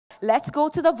let's go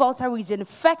to the Volta region.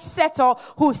 Fetch Setor,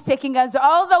 who's taking us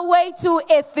all the way to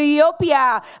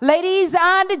Ethiopia. Ladies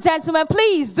and gentlemen,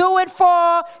 please do it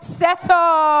for Setor.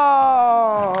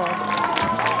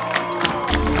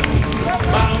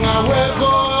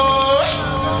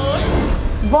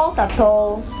 Volta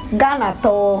to, Ghana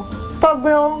to,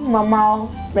 Togo, Mamau,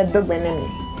 Redugbenemi.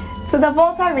 To the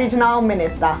Volta Regional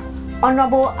Minister,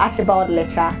 Honorable Archibald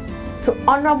Lecha, to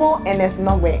Honorable Ernest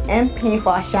Nogwe, MP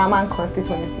for Ashaman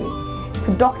constituency,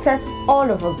 to doctors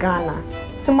all over Ghana,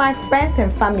 to my friends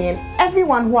and family and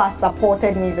everyone who has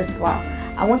supported me this far,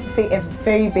 I want to say a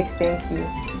very big thank you.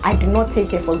 I do not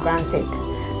take it for granted.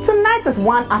 Tonight is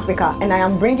One Africa and I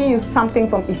am bringing you something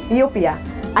from Ethiopia.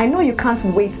 I know you can't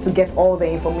wait to get all the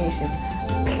information.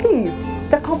 Please,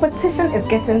 the competition is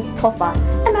getting tougher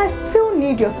and I still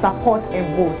need your support and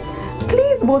votes.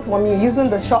 Please vote for me using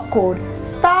the short code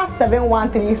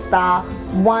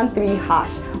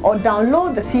 *713*13# or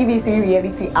download the TV3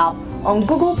 Reality app on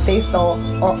Google Play Store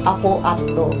or Apple App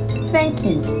Store. Thank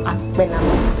you.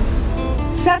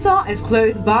 Setor is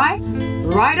clothed by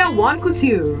Rider One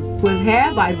Couture, with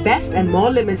hair by Best and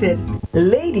More Limited.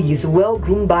 Ladies well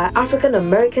groomed by African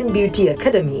American Beauty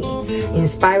Academy,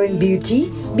 inspiring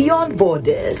beauty beyond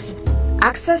borders.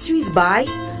 Accessories by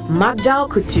Magdal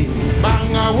Couture.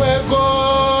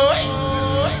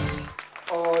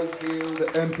 All hail the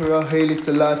Emperor Haile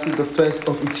Selassie I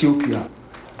of Ethiopia,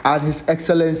 and His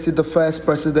Excellency the First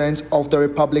President of the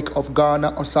Republic of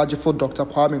Ghana, Osajifo Dr.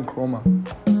 Kwame Nkrumah.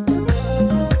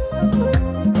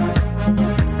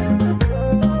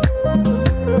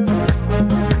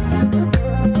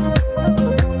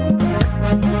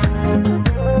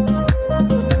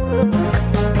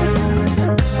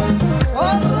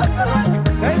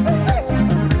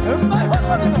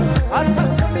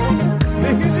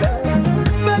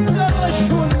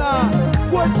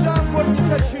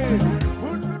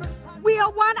 We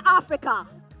are one Africa,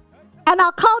 and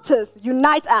our cultures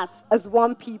unite us as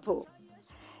one people.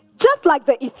 Just like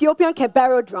the Ethiopian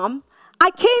Kebero drum,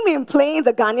 I came in playing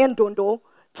the Ghanaian dondo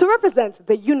to represent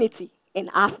the unity in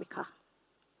Africa.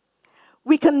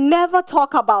 We can never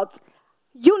talk about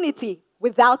unity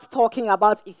without talking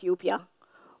about Ethiopia.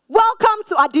 Welcome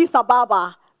to Addis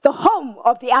Ababa, the home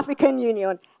of the African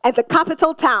Union and the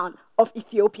capital town of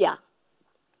Ethiopia.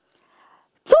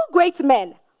 Two great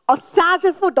men,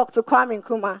 Osajifo Dr. Kwame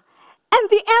Nkrumah and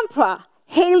the Emperor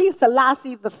Haile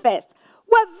Selassie I,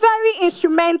 were very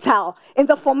instrumental in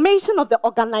the formation of the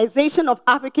Organization of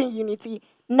African Unity,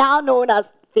 now known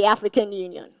as the African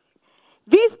Union.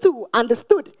 These two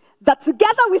understood that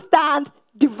together we stand,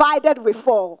 divided we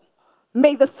fall.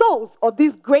 May the souls of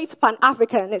these great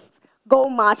Pan-Africanists go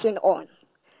marching on.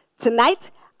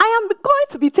 Tonight, I am going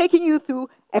to be taking you through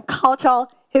a cultural,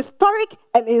 historic,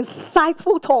 and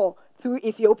insightful tour through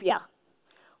Ethiopia.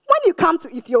 When you come to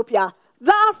Ethiopia,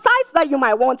 there are sites that you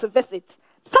might want to visit,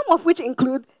 some of which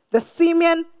include the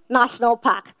Simian National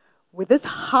Park, with its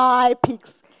high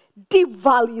peaks, deep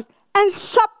valleys, and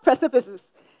sharp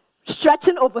precipices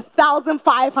stretching over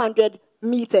 1,500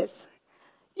 meters.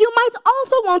 You might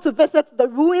also want to visit the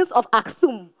ruins of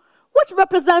Aksum, which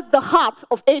represents the heart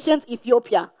of ancient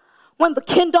Ethiopia, when the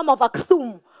kingdom of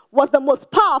Aksum was the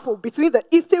most powerful between the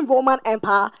Eastern Roman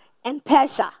Empire and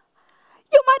Persia.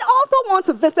 You might also want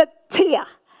to visit Tyre,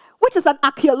 which is an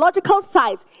archaeological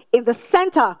site in the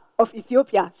center of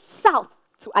Ethiopia, south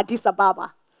to Addis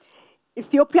Ababa.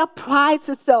 Ethiopia prides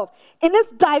itself in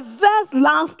its diverse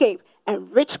landscape and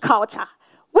rich culture,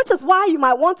 which is why you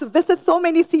might want to visit so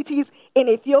many cities in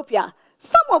Ethiopia,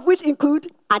 some of which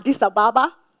include Addis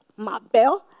Ababa,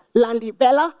 Mabel,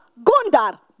 Lalibela,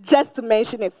 Gondar, just to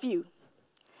mention a few.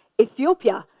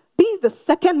 Ethiopia, being the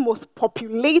second most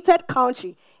populated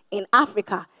country in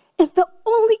Africa, is the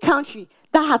only country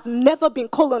that has never been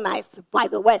colonized by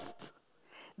the West.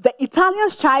 The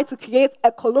Italians tried to create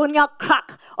a colonial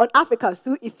crack on Africa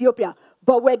through Ethiopia,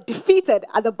 but were defeated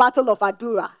at the Battle of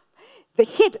Adura. They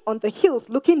hid on the hills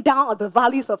looking down on the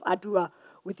valleys of Adura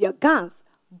with their guns,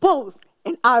 bows,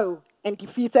 and arrows, and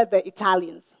defeated the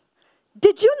Italians.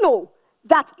 Did you know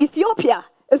that Ethiopia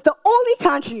is the only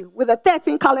country with a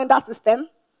 13 calendar system?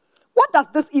 What does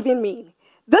this even mean?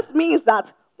 This means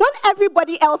that when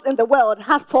everybody else in the world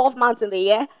has 12 months in the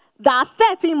year, there are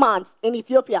 13 months in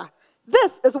Ethiopia.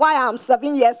 This is why I'm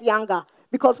 7 years younger,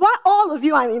 because while all of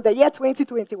you are in the year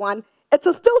 2021, it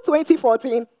is still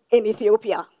 2014 in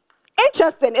Ethiopia.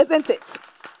 Interesting, isn't it?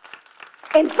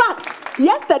 In fact,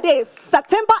 yesterday,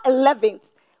 September 11th,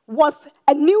 was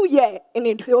a new year in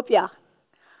Ethiopia.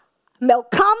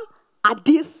 Melkam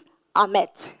Addis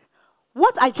Amet.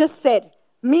 What I just said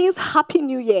means Happy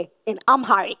New Year in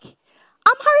Amharic.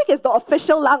 Amharic is the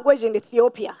official language in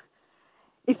Ethiopia.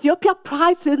 Ethiopia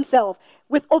prides itself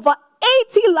with over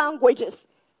 80 languages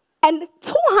and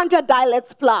 200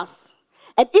 dialects plus.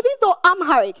 And even though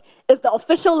Amharic is the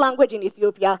official language in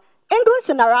Ethiopia, English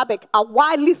and Arabic are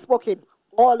widely spoken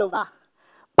all over.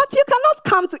 But you cannot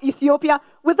come to Ethiopia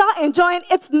without enjoying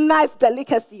its nice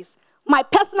delicacies. My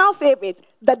personal favorite,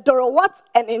 the dorowat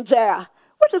and injera,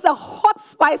 which is a hot,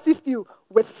 spicy stew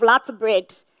with flat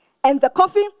bread. And the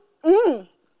coffee,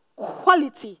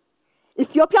 quality.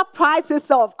 Ethiopia prides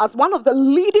itself as one of the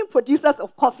leading producers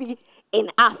of coffee in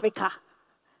Africa.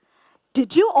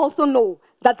 Did you also know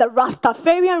that the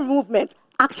Rastafarian movement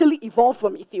actually evolved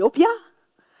from Ethiopia?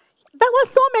 There were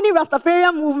so many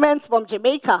Rastafarian movements from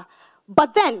Jamaica,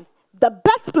 but then the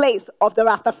birthplace of the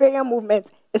Rastafarian movement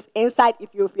is inside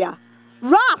Ethiopia.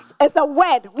 Ras is a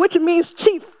word which means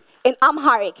chief in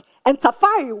Amharic, and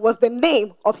Tafari was the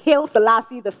name of Haile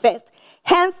Selassie I.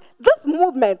 Hence, this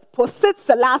movement posits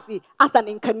Selassie as an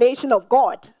incarnation of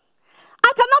God.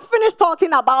 I cannot finish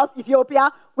talking about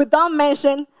Ethiopia without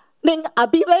mentioning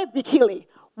Abibe Bikili,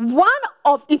 one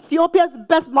of Ethiopia's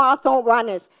best marathon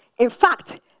runners. In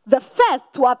fact, the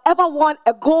first to have ever won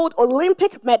a gold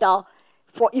Olympic medal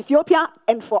for Ethiopia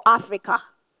and for Africa.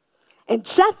 And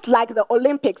just like the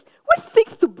Olympics, which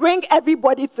seeks to bring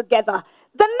everybody together,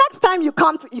 the next time you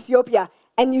come to Ethiopia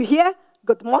and you hear,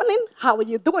 "Good morning, how are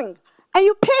you doing?" and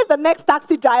you pay the next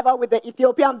taxi driver with the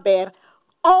Ethiopian bear,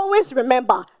 always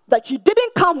remember that you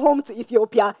didn't come home to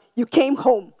Ethiopia, you came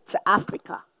home to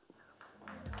Africa.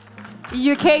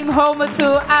 You came home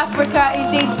to Africa,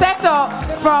 indeed. Setor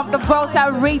from the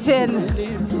Volta region.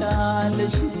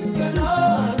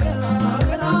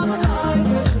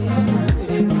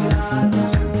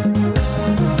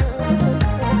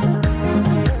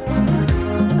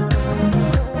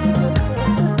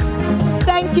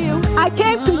 Thank you. I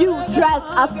came to you dressed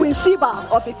as Queen Sheba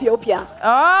of Ethiopia.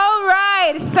 All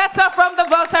right. Setor from the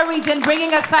Volta region,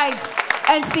 bringing us sights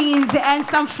and scenes and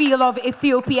some feel of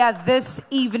Ethiopia this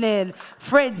evening.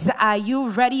 Fritz, are you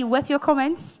ready with your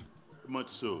comments? Much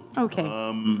so. Okay.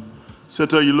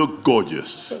 Setor, you look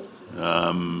gorgeous.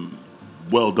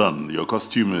 Well done. Your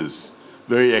costume is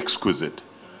very exquisite.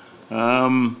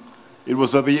 It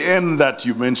was at the end that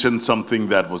you mentioned something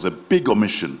that was a big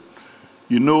omission.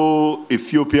 You know,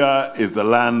 Ethiopia is the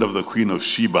land of the Queen of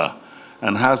Sheba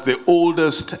and has the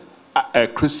oldest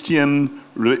Christian,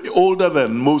 older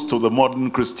than most of the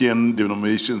modern Christian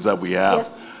denominations that we have.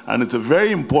 Yes. And it's a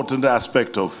very important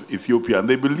aspect of Ethiopia. And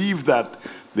they believe that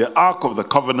the Ark of the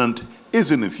Covenant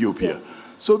is in Ethiopia. Yes.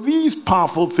 So these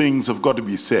powerful things have got to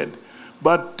be said.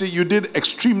 But you did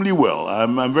extremely well.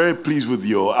 I'm very pleased with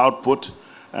your output,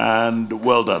 and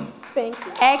well done. Thank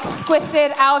you.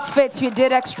 Exquisite outfits. You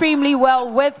did extremely well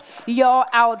with your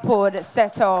output,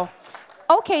 Setor.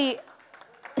 Okay,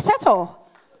 Setor.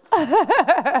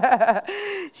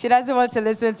 She doesn't want to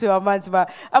listen to Amansba.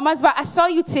 Amansba, I saw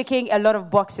you taking a lot of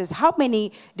boxes. How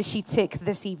many did she take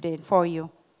this evening for you?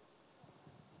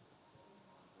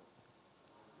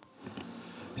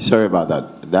 Sorry about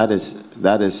that.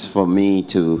 That is for me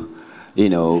to,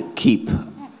 keep,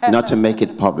 not to make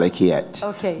it public yet.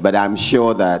 Okay. But I'm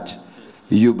sure that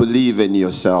you believe in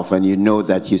yourself and you know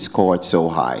that you scored so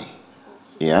high.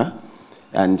 Yeah?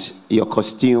 And your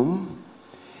costume,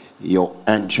 your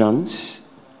entrance,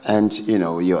 and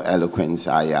your eloquence,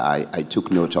 I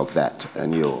took note of that.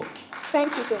 And you.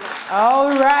 Thank you so much. All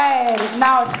right.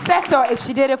 Now, Setor, if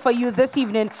she did it for you this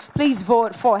evening, please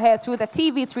vote for her through the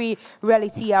TV3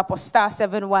 reality app or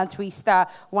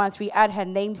 *713*13. Add her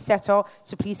name, Setor,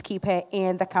 to please keep her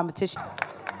in the competition.